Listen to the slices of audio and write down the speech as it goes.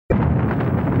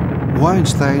Ο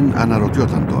Άινσταϊν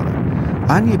αναρωτιόταν τώρα,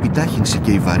 αν η επιτάχυνση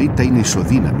και η βαρύτητα είναι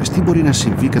ισοδύναμες, τι μπορεί να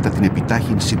συμβεί κατά την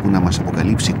επιτάχυνση που να μας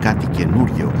αποκαλύψει κάτι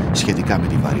καινούργιο σχετικά με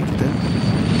τη βαρύτητα?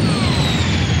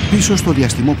 Πίσω στο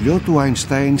διαστημόπλοιό του, ο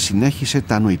Άινσταϊν συνέχισε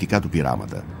τα νοητικά του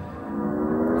πειράματα.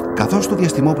 Καθώς το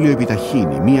διαστημόπλοιο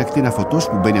επιταχύνει, μία ακτίνα φωτός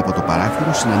που μπαίνει από το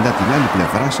παράθυρο συναντά την άλλη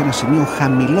πλευρά σε ένα σημείο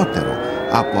χαμηλότερο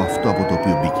από αυτό από το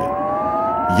οποίο μπήκε.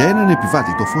 Για έναν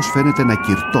επιβάτη το φως φαίνεται να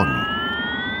κυρτώνει.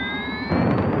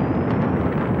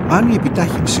 Αν η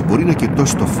επιτάχυνση μπορεί να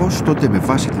κυρτώσει το φως, τότε με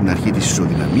βάση την αρχή της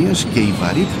ισοδυναμίας και η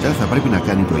βαρύτητα θα πρέπει να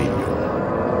κάνει το ίδιο.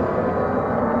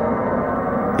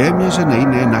 Έμοιαζε να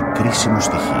είναι ένα κρίσιμο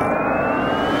στοιχείο.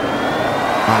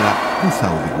 Αλλά πού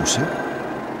θα οδηγούσε?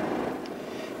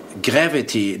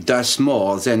 Gravity does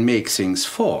more than make things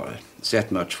fall.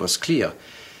 That much was clear.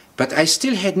 But I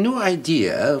still had no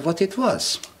idea what it was.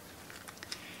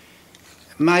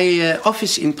 My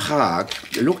office in Prague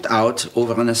looked out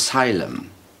over an asylum.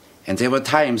 And there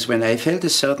were times when I felt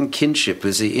a certain kinship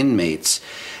with the inmates.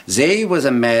 They were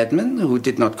the madmen who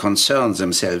did not concern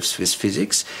themselves with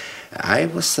physics. I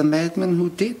was the madman who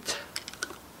did.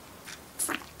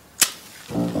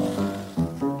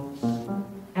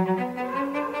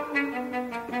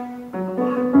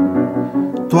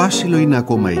 Το άσυλο είναι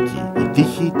ακόμα εκεί. Η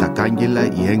τύχη, τα κάγκελα,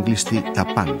 οι έγκλειστοι, τα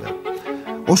πάντα.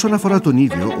 Όσον αφορά τον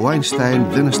ίδιο, ο Άινσταϊν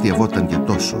δεν αστειευόταν και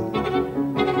τόσο.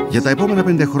 Για τα επόμενα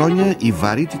 5 χρόνια η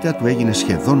βαρύτητα του έγινε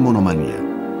σχεδόν μονομανία.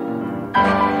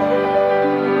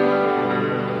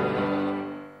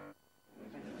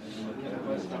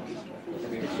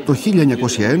 Το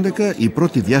 1911 η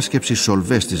πρώτη διάσκεψη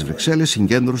Σολβέ στις Βρυξέλλες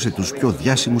συγκέντρωσε τους πιο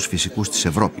διάσημους φυσικούς της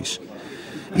Ευρώπης.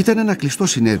 Ήταν ένα κλειστό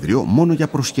συνέδριο μόνο για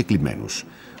προσκεκλημένους.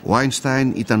 Ο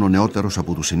Άινσταϊν ήταν ο νεότερος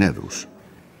από τους συνέδρους.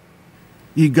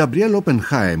 Η Γκαμπριέλ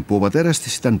Οπενχάιμ, που ο πατέρας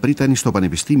της ήταν πρίτανη στο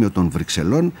Πανεπιστήμιο των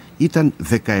Βρυξελών, ήταν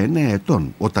 19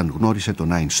 ετών όταν γνώρισε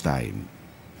τον Άινσταϊν.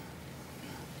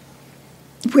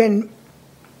 When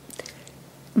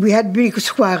we had big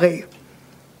soirée,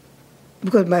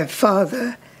 because my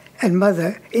father and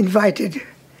mother invited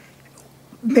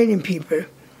many people,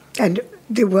 and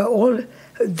they were all,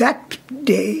 that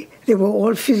day, they were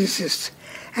all physicists,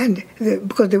 and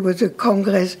because there was a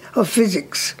Congress of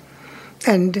Physics,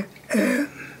 and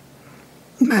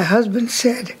my husband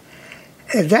said,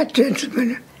 that gentleman,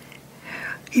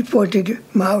 he pointed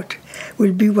him out,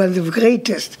 will be one of the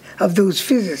greatest of those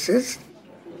physicists.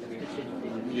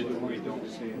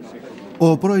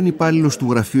 Ο πρώην υπάλληλος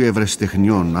του Γραφείου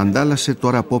Ευρεσιτεχνιών αντάλλασε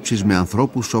τώρα απόψεις με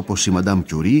ανθρώπους όπως η Μαντάμ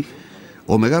Κιουρί,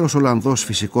 ο μεγάλος Ολλανδός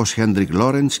φυσικός Χέντρικ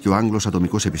Λόρεντς και ο Άγγλος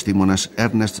ατομικός επιστήμονας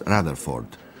Έρνεστ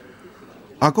Ράδερφορντ.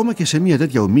 Ακόμα και σε μια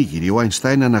τέτοια ομίγυρη, ο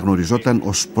Άινσταϊν αναγνωριζόταν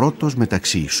ως πρώτος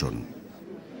μεταξύ ίσων.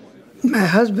 My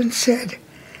husband said,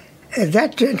 that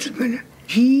gentleman,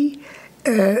 he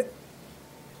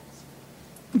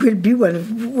will be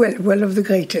one of the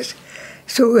greatest.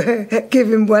 So give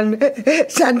him one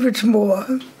sandwich more.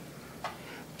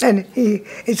 And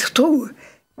it's true.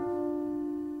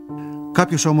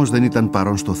 Κάποιος όμως δεν ήταν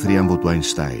παρόν στο θρίαμβο του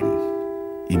Άινσταϊν.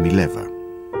 Η Μιλέβα.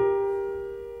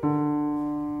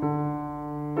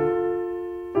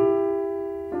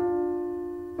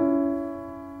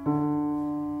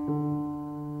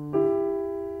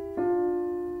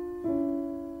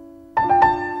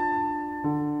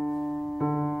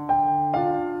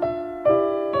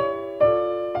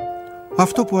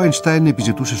 Αυτό που ο Άινσταϊν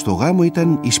επιζητούσε στο γάμο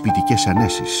ήταν οι σπιτικές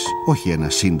ανέσεις, όχι ένα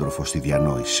σύντροφο στη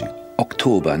διανόηση.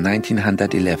 October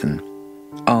 1911.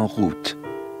 En route.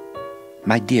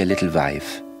 My dear little wife,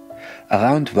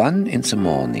 around 1 in the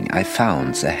morning I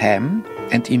found the ham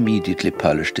and immediately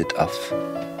polished it off.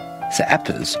 The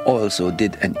apples also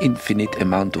did an infinite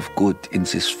amount of good in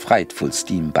this frightful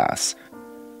steam bath.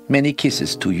 Many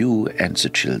kisses to you and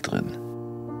the children.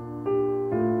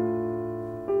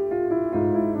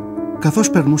 Καθώς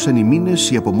περνούσαν οι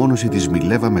μήνες, η απομόνωση της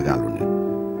Μιλέβα μεγάλωνε.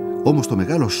 Όμως το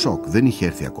μεγάλο σοκ δεν είχε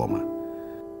έρθει ακόμα.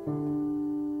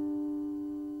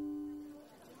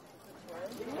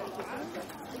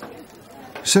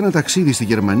 Σε ένα ταξίδι στη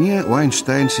Γερμανία, ο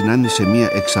Άινσταϊν συνάντησε μία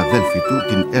εξαδέλφη του,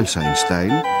 την Έλσα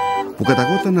Άινσταϊν, που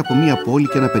καταγόταν από μία πόλη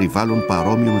και ένα περιβάλλον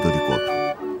παρόμοιο με το δικό του.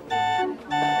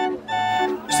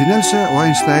 Στην Έλσα, ο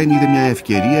Άινσταϊν είδε μια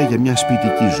ευκαιρία για μια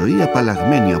σπιτική ζωή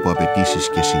απαλλαγμένη από απαιτήσεις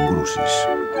και συγκρούσεις.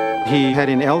 He had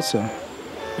in Elsa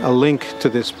a link to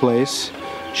this place.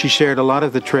 She shared a lot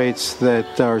of the traits that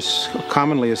are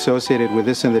commonly associated with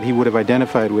this and that he would have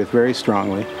identified with very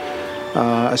strongly.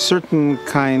 A certain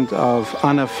kind of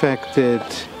unaffected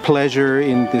pleasure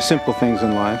in the simple things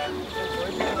in life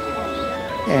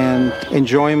and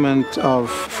enjoyment of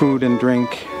food and drink,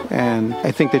 and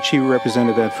I think that she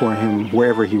represented that for him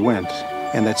wherever he went.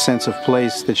 and that sense of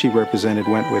place that she represented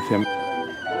went with him.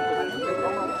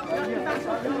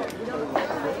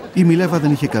 Η Μιλέβα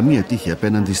δεν είχε καμία τύχη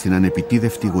απέναντι στην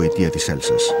ανεπιτίδευτη γοητεία της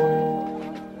Έλσας.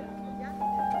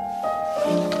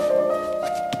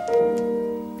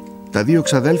 Τα δύο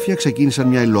ξαδέλφια ξεκίνησαν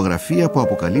μια υλογραφία που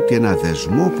αποκαλύπτει ένα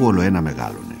δεσμό που ολοένα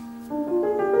μεγάλωνε.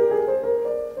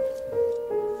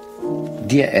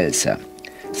 Dear Elsa,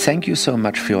 thank you so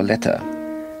much for your letter.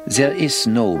 There is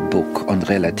no book on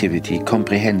relativity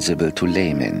comprehensible to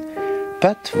laymen,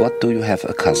 but what do you have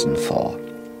a cousin for?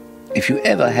 If you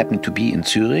ever happen to be in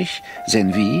Zurich, then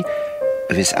we,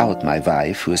 without my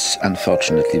wife, who is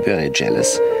unfortunately very jealous,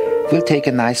 we'll take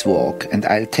a nice walk and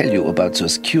I'll tell you about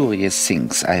those curious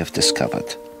things I have discovered.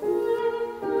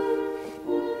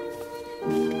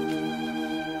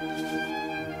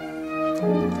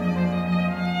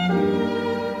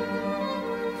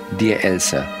 Dear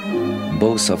Elsa,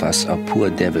 both of us are poor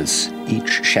devils,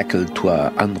 each shackled to our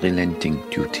unrelenting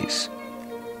duties.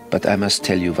 But I must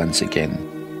tell you once again,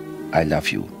 I love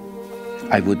you.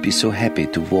 I would be so happy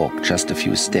to walk just a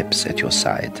few steps at your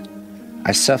side.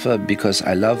 I suffer because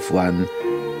I love one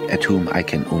at whom I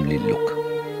can only look.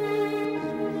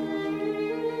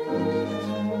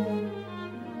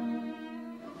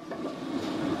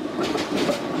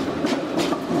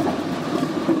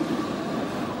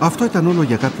 Αυτό ήταν όλο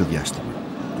για κάποιο διάστημα.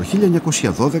 Το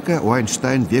 1912 ο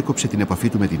Άινστάιν διέκοψε την επαφή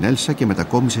του με την Έλσα και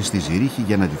μετακόμισε στη Ζηρίχη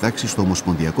για να διδάξει στο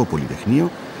Ομοσπονδιακό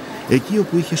Πολυτεχνείο, εκεί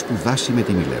όπου είχε σπουδάσει με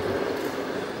τη Μιλέβα.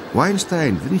 Ο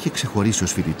Άινστάιν δεν είχε ξεχωρίσει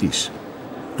ως φοιτητής.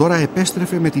 Τώρα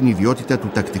επέστρεφε με την ιδιότητα του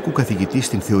τακτικού καθηγητή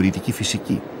στην θεωρητική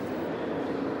φυσική.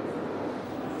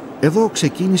 Εδώ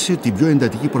ξεκίνησε την πιο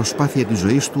εντατική προσπάθεια της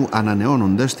ζωής του,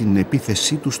 ανανεώνοντας την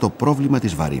επίθεσή του στο πρόβλημα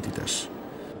της βαρύτητας.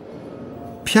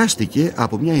 Πιάστηκε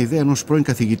από μια ιδέα ενός πρώην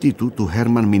καθηγητή του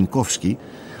Χέρμαν Μινκόφσκι,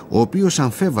 ο οποίος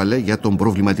αμφέβαλε για τον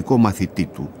προβληματικό μαθητή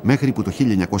του, μέχρι που το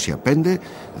 1905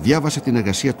 διάβασε την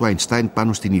εργασία του Einstein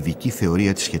πάνω στην ειδική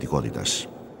θεωρία της σχετικότητας.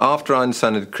 After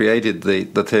Einstein had created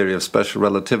the theory of special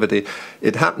relativity,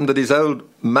 it happened that his old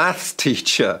maths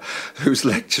teacher, whose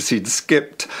lectures he'd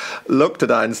skipped, looked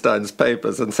at Einstein's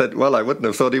papers and said, well, I wouldn't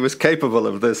have thought he was capable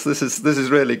of this. This is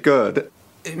really good.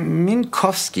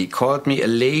 Minkowski called me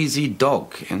a lazy dog,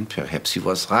 and perhaps he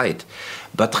was right,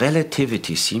 but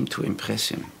relativity seemed to impress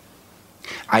him.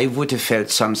 I would have felt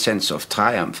some sense of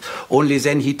triumph, only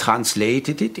then he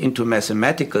translated it into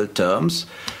mathematical terms,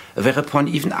 whereupon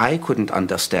even I couldn't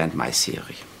understand my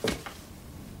theory.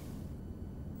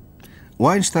 Ο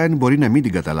Άινστάιν μπορεί να μην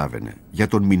την καταλάβαινε. Για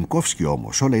τον Μινκόφσκι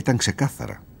όμως όλα ήταν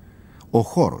ξεκάθαρα. Ο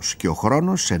χώρος και ο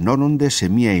χρόνος ενώνονται σε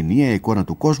μια ενιαία εικόνα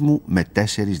του κόσμου με 4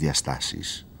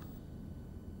 διαστάσεις.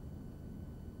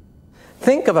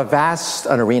 Think of a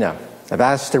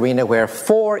vast arena where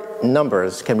 4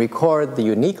 numbers can record the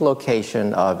unique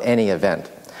location of any event.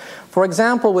 For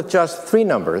example, with just 3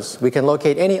 numbers, we can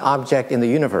locate any object in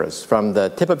the universe, from the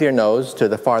tip of your nose to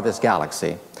the farthest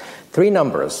galaxy. 3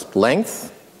 numbers, length,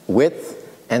 width,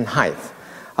 and height,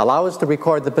 allow us to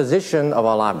record the position of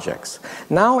all objects.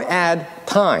 Now add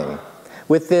time.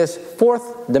 With this 4th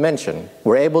dimension,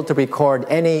 we're able to record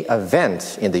any event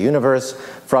in the universe,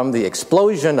 from the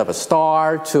explosion of a star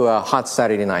to a hot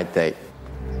Saturday night date.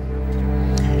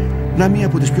 Να μία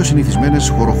από τις πιο συνηθισμένες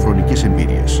χωροχρονικές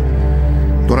εμπειρίες.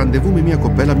 Το ραντεβού με μια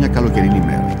κοπέλα μια καλοκαιρινή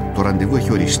μέρα. Το ραντεβού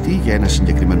έχει οριστεί για ένα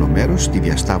συγκεκριμένο μέρος στη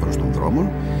διασταύρωση των δρόμων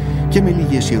και με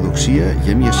λίγη αισιοδοξία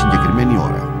για μια συγκεκριμένη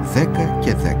ώρα, 10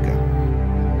 και 10.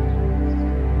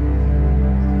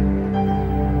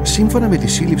 Σύμφωνα με τη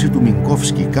σύλληψη του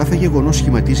Μινκόφσκι, κάθε γεγονός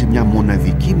σχηματίζει μια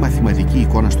μοναδική μαθηματική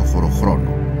εικόνα στο χωροχρόνο.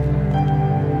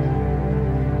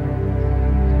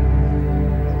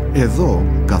 Εδώ,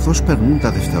 καθώς περνούν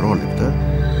τα δευτερόλεπτα,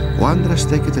 ο άντρας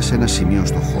στέκεται σε ένα σημείο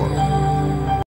στο χώρο.